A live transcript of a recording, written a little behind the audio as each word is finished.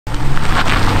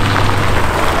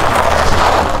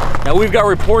Now we've got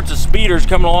reports of speeders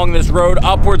coming along this road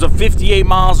upwards of 58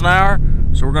 miles an hour.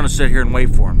 So we're gonna sit here and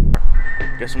wait for them.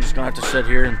 Guess I'm just gonna have to sit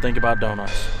here and think about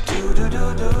donuts.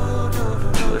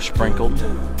 They're sprinkled,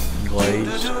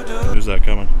 glazed. Who's that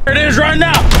coming? There it is right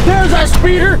now. There's that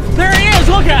speeder. There he is.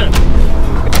 Look at him.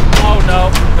 Oh no,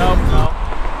 no.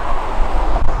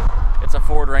 It's a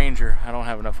Ford Ranger. I don't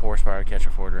have enough horsepower to catch a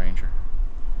Ford Ranger.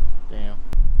 Damn.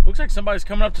 Looks like somebody's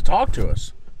coming up to talk to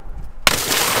us.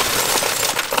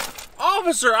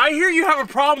 Officer, I hear you have a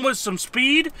problem with some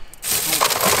speed.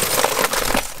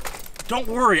 Don't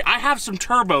worry, I have some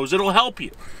turbos. It'll help you.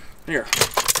 Here.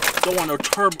 Don't want no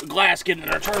glass getting in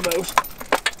our turbos.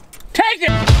 Take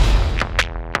it!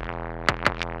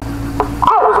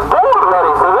 I was born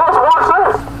ready for this. Watch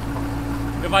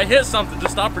this. If I hit something,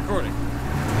 just stop recording.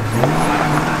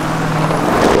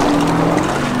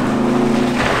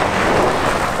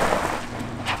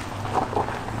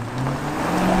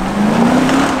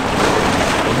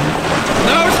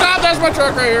 My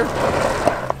truck right here.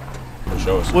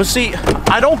 Show us. Well, see,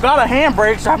 I don't got a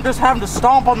handbrake, so I'm just having to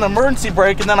stomp on the emergency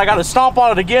brake, and then I got to stomp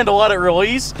on it again to let it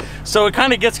release. So it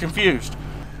kind of gets confused.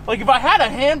 Like if I had a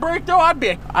handbrake, though, I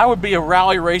would be a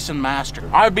rally racing master.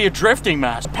 I would be a drifting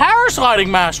master, power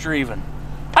sliding master, even.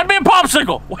 I'd be a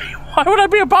popsicle. Why would I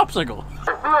be a popsicle? If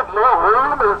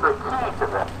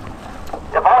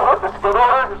I hit the skid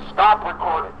order, stop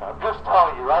recording. I'm just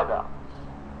telling you right now.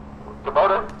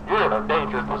 Kubota, you're in a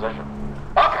dangerous position.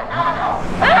 Okay, here we go.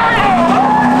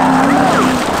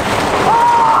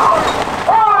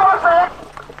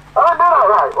 I'm doing all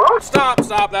right. Stop.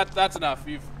 That's enough.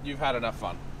 You've had enough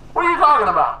fun. What are you talking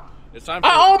about? It's time for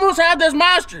I almost had this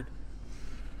mastered.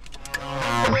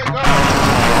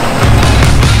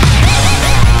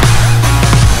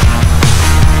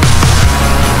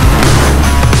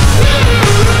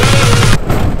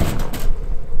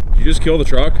 You just kill the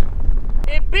truck?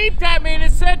 It beeped at me and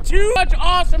it said too much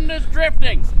awesomeness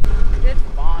drifting. It's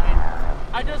fine.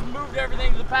 I just moved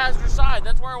everything to the passenger side.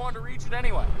 That's where I wanted to reach it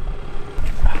anyway.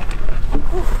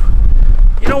 Whew.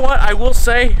 You know what? I will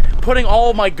say, putting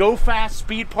all my go fast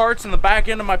speed parts in the back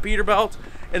end of my Peterbilt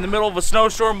in the middle of a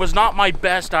snowstorm was not my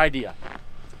best idea,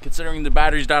 considering the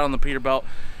battery's died on the Peterbilt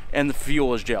and the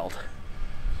fuel is gelled.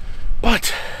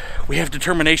 But we have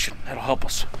determination. That'll help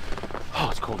us.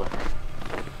 Oh, it's cold up there.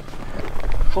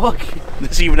 Look,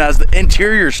 this even has the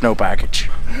interior snow package.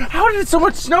 How did so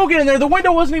much snow get in there? The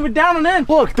window wasn't even down an inch.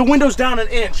 Look, the window's down an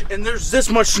inch and there's this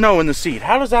much snow in the seat.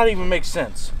 How does that even make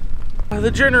sense?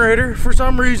 The generator, for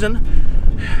some reason,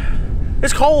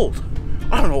 it's cold.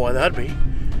 I don't know why that'd be.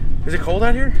 Is it cold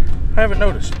out here? I haven't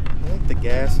noticed. I think the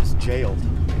gas is jailed.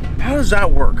 How does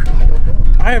that work? I don't know.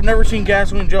 I have never seen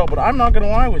gasoline gel, but I'm not gonna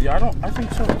lie with you. I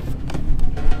think so.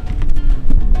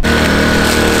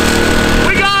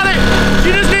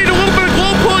 You just need a little bit of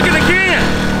glow plug in a can.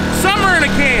 Summer in a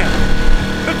can.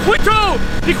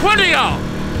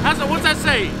 What's that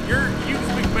say? You can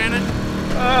speak Spanish?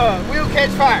 We'll catch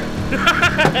fire.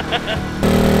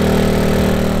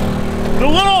 The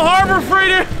little Harbor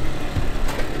Freighter.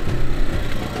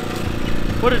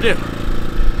 What'd it do?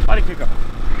 Why'd it kick off?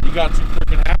 You got too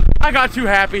freaking happy? I got too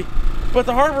happy. But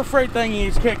the Harbor Freight thingy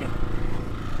is kicking.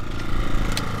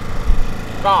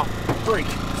 Oh, freak.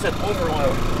 It said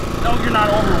overload. No, you're not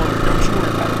overloaded. Don't you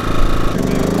worry about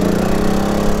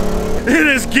it. It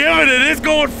is giving it. It's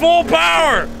going full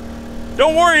power.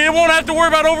 Don't worry. It won't have to worry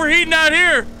about overheating out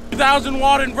here. 2,000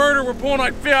 watt inverter. We're pulling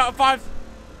like 5.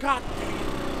 God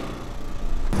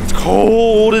dang it. It's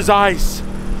cold as ice.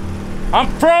 I'm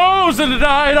frozen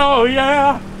tonight. Oh,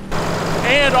 yeah.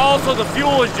 And also the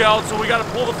fuel is gelled, so we got to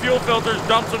pull the fuel filters,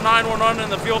 dump some 911 in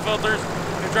the fuel filters,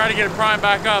 and try to get it primed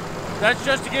back up. That's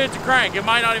just to get it to crank. It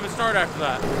might not even start after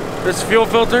that. This fuel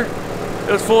filter,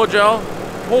 it was full of gel.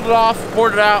 Pulled it off,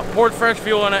 poured it out, poured fresh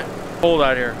fuel in it. Cold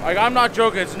out here. Like, I'm not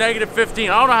joking, it's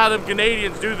 -15. I don't know how them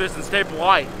Canadians do this and stay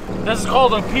polite. This is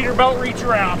called a Peterbilt reach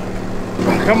around.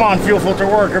 Come on, fuel filter,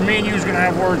 work, or me and you's gonna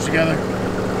have words together.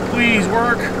 Please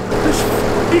work.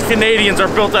 These Canadians are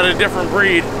built out of a different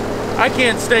breed. I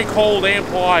can't stay cold and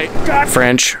polite. God.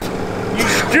 French. You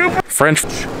stupid. French.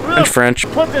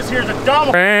 Put this here as a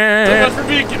dumb. That's for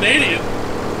being Canadian.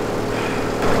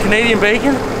 Canadian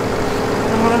bacon?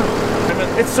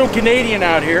 It's so Canadian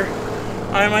out here.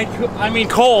 I mean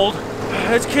cold.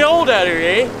 It's cold out here,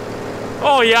 eh?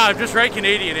 Oh yeah, I'm just right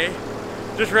Canadian, eh?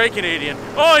 Just right Canadian.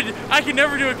 Oh, I can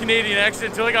never do a Canadian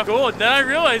accent until I got old. Then I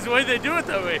realized why they do it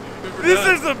that way. This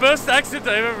is the best accent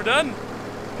I've ever done.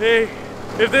 Hey,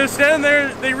 if they're standing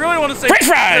there, they really want to say French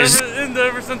fries!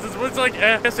 Ever since it's like,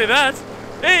 I say that.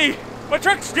 Hey, My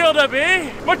truck's stilled up,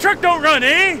 eh? My truck don't run,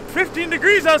 eh? 15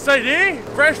 degrees outside, eh?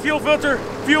 Fresh fuel filter,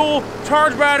 fuel,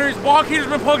 charged batteries, block heater's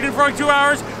been plugged in for like 2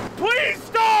 hours. Please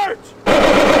start! Oh,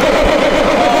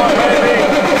 baby.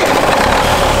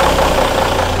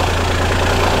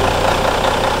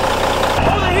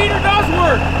 Oh, the heater does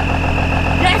work!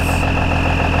 Yes!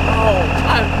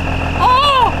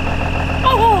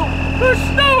 Oh, there's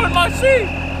snow in my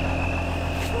seat!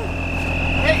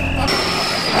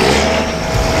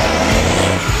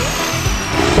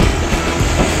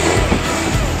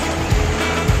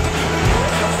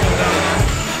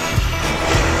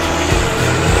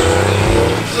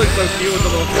 Looks so cute with the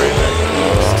little trailer.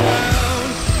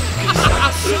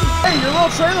 Hey, your little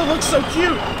trailer looks so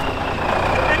cute.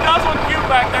 It does look cute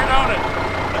back there, don't it?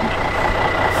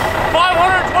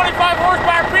 525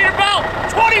 horsepower Peterbilt,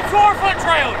 24-foot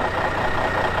trailer.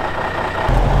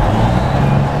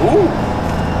 Ooh.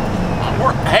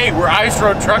 We're ice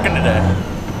road trucking today.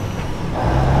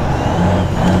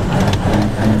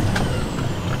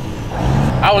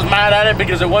 I was mad at it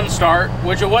because it wouldn't start,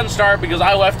 which it wouldn't start because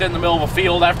I left it in the middle of a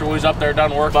field after we was up there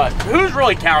done work. But who's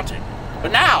really counting?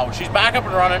 But now she's back up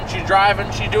and running, she's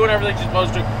driving, she's doing everything she's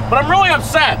supposed to. But I'm really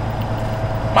upset.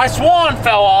 My Swan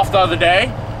fell off the other day,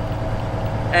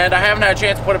 and I haven't had a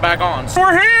chance to put it back on. So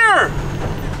we're here!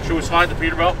 Should we slide the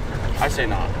Peterbilt? I say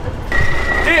not.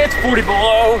 It's 40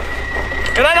 below,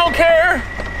 and I don't care.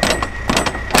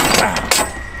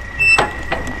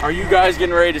 Are you guys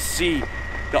getting ready to see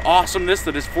the awesomeness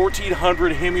that is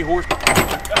 1,400 Hemi horsepower?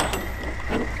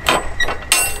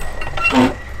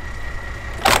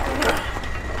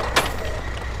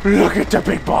 Look at the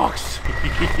big box.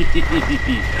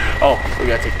 Oh, we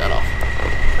gotta take that off.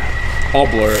 I'll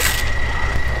blur it.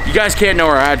 You guys can't know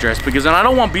our address because I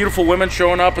don't want beautiful women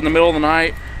showing up in the middle of the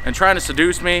night and trying to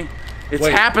seduce me. It's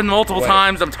happened multiple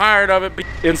times. I'm tired of it.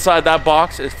 Inside that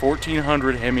box is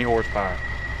 1,400 Hemi horsepower,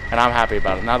 and I'm happy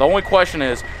about it. Now, the only question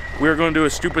is, we're going to do a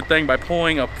stupid thing by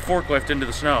pulling a forklift into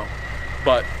the snow.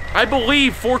 But I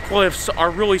believe forklifts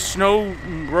are really snow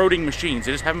roading machines.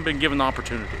 They just haven't been given the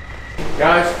opportunity.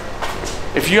 Guys,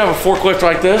 if you have a forklift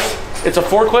like this, it's a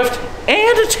forklift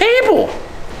and a table.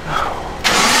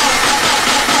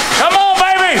 Come on,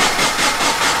 baby!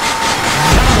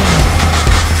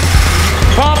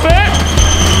 Pump it!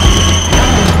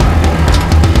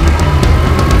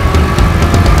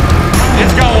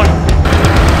 It's going.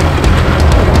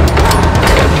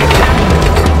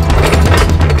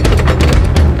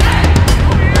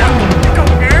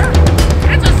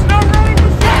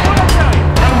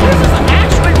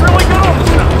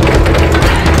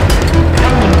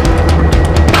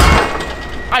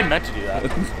 I meant to do that.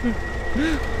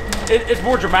 It's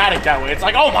more dramatic that way. It's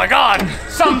like, oh my God,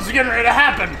 something's getting ready to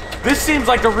happen. This seems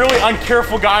like the really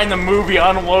uncareful guy in the movie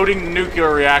unloading the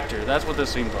nuclear reactor. That's what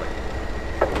this seems like.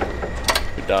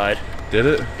 It died. Did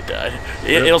it? It died.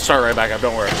 It'll start right back up,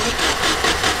 don't worry.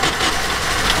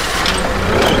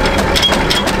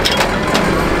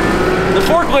 The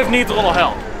forklift needs a little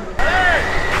help.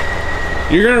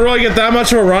 You're gonna really get that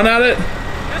much of a run at it?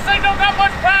 This thing don't got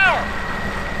much power.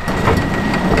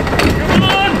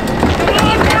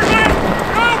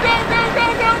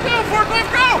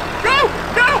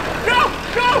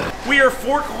 We are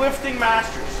forklifting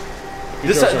masters.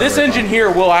 This engine here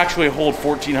will actually hold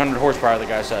 1,400 horsepower, the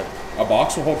guy said. A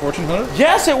box will hold 1,400?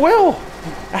 Yes, it will.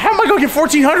 How am I going to get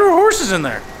 1,400 horses in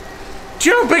there? Do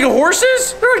you know how big a horse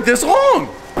is? They're like this long.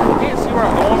 I can't see where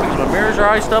I'm going because my mirrors are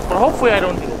iced up, but hopefully I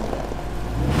don't need it.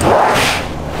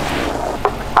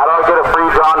 How do I get a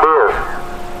free John Deere?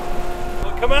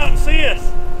 Well, come out and see us.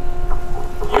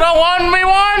 You don't want me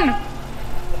one?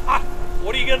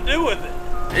 What are you gonna do with it?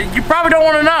 You probably don't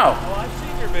want to know. Well, I've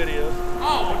seen your videos.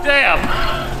 Oh, damn.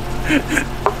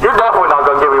 You're definitely not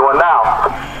going to give me one now.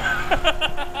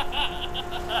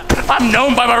 I'm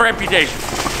known by my reputation.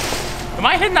 Am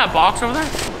I hitting that box over there?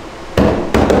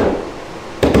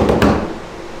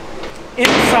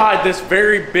 Inside this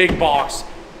very big box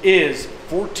is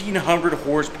 1,400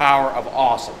 horsepower of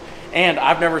awesome. And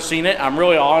I've never seen it. I'm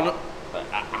really on.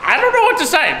 I don't know what to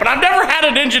say, but I've never had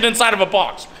an engine inside of a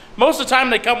box. Most of the time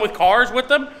they come with cars with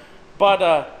them, but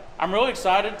I'm really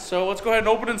excited, so let's go ahead and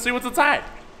open it and see what's inside.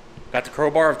 Got the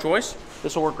crowbar of choice.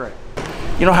 This will work great.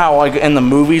 You know how like in the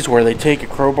movies where they take a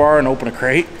crowbar and open a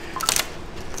crate?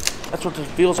 That's what this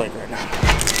feels like right now.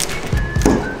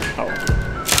 Oh.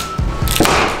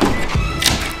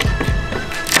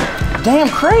 Damn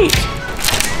crate!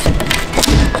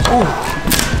 Ooh.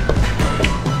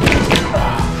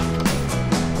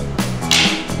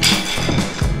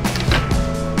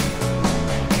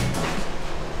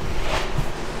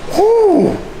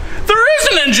 Whew. There is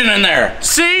an engine in in there.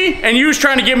 See? And you was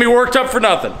trying to get me worked up for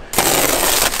nothing.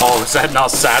 Oh, is that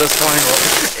not satisfying?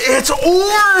 It's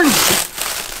orange!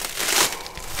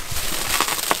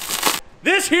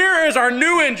 This here is our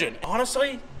new engine.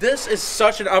 Honestly, this is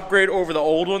such an upgrade over the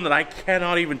old one that I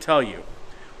cannot even tell you.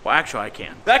 Well, actually, I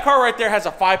can. That car right there has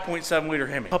a 5.7 liter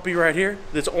Hemi. Puppy right here,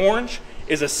 this orange,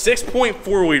 is a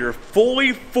 6.4 liter,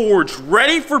 fully forged,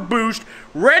 ready for boost,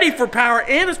 ready for power,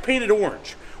 and is painted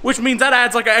orange, which means that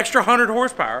adds like an extra 100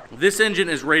 horsepower. This engine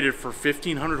is rated for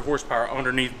 1,500 horsepower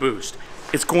underneath boost.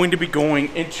 It's going to be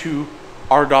going into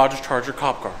our Dodge Charger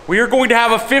cop car. We are going to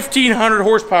have a 1,500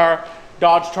 horsepower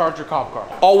Dodge Charger cop car.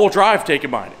 All-wheel drive, take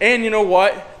in mind. And you know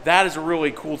what? That is a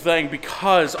really cool thing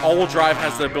because all-wheel drive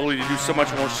has the ability to do so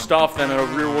much more stuff than a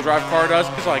rear-wheel drive car does.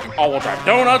 It's like all-wheel drive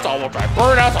donuts, all-wheel drive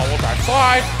burnouts, all-wheel drive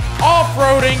slides,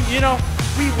 off-roading, you know.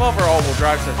 We love our all-wheel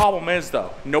drive system. Problem is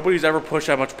though, nobody's ever pushed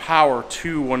that much power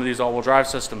to one of these all-wheel drive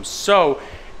systems. So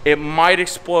it might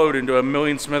explode into a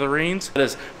million smithereens.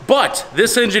 But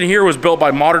this engine here was built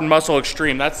by Modern Muscle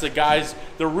Extreme. That's the guys,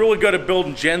 they're really good at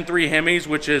building Gen 3 Hemis,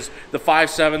 which is the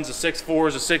 5.7s, the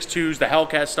 6.4s, the 6.2s, the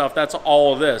Hellcat stuff. That's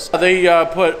all of this. They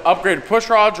put upgraded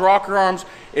push rods, rocker arms.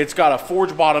 It's got a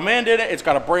forged bottom end in it. It's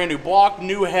got a brand new block,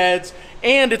 new heads,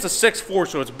 and it's a 6.4,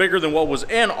 so it's bigger than what was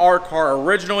in our car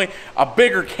originally. A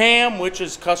bigger cam, which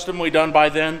is customly done by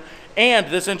them. And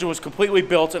this engine was completely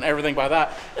built and everything by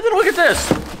that. And then look at this.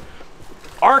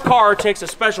 Our car takes a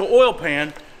special oil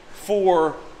pan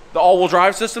for the all-wheel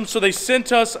drive system, so they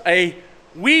sent us a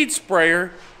weed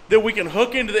sprayer that we can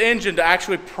hook into the engine to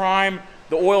actually prime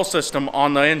the oil system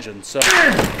on the engine. So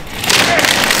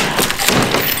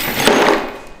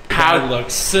That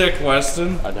looks sick,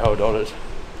 Weston. I know, don't it?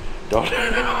 Don't it?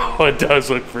 Oh, it does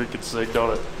look freaking sick,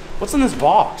 don't it? What's in this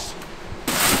box?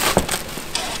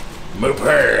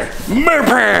 Mooper!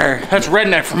 That's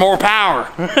redneck for more power.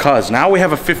 Cause now we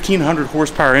have a 1,500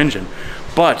 horsepower engine,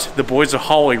 but the boys at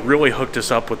Holly really hooked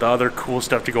us up with the other cool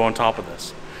stuff to go on top of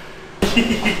this.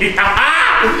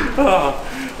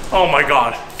 Oh my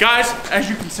God. Guys, as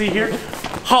you can see here,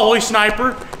 Holly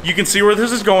Sniper, you can see where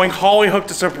this is going. Holly hooked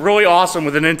us up really awesome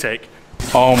with an intake.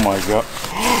 Oh my God.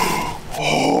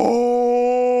 Oh!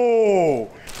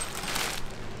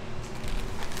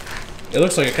 It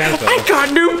looks like a canister. I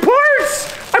got new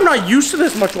parts! I'm not used to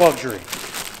this much luxury.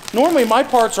 Normally my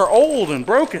parts are old and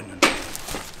broken.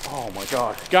 Oh my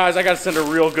God. Guys, I gotta send a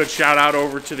real good shout out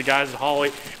over to the guys at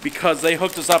Holly because they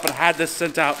hooked us up and had this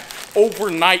sent out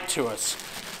overnight to us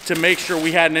to make sure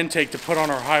we had an intake to put on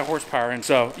our high horsepower. And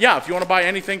so, yeah, if you wanna buy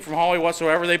anything from Holly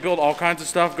whatsoever, they build all kinds of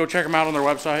stuff. Go check them out on their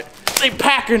website. They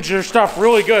package their stuff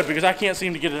really good because I can't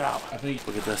seem to get it out.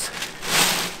 Look at this.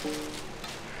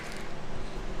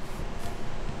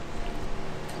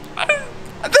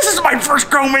 This is my first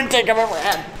chrome intake I've ever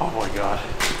had. Oh my God.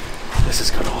 This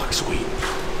is gonna look sweet.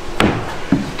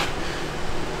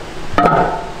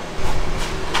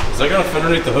 Is that gonna fit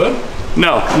underneath the hood?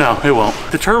 No, it won't.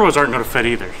 The turbos aren't gonna fit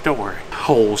either. Don't worry.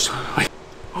 Holes.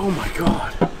 Oh my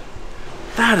God.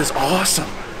 That is awesome.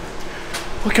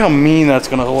 Look how mean that's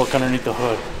gonna look underneath the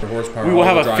hood. We will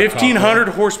have a 1,500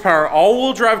 horsepower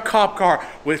all-wheel drive cop car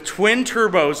with twin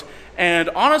turbos. And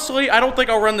honestly, I don't think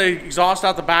I'll run the exhaust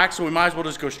out the back, so we might as well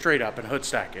just go straight up and hood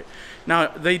stack it. Now,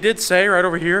 they did say right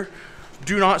over here,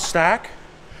 do not stack,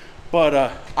 but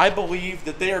I believe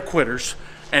that they are quitters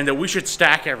and that we should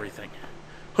stack everything.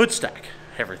 Hood stack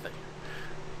everything,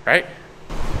 right?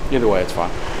 Either way, it's fine.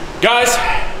 Guys,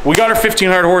 we got our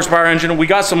 1,500 horsepower engine. We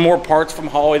got some more parts from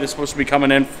Holly that's supposed to be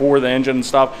coming in for the engine and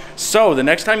stuff. So the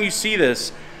next time you see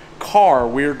this car,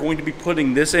 we're going to be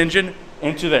putting this engine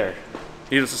into there.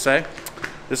 Needless to say,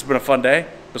 this has been a fun day.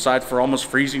 Besides for almost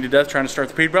freezing to death trying to start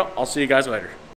the Peterbilt, I'll see you guys later.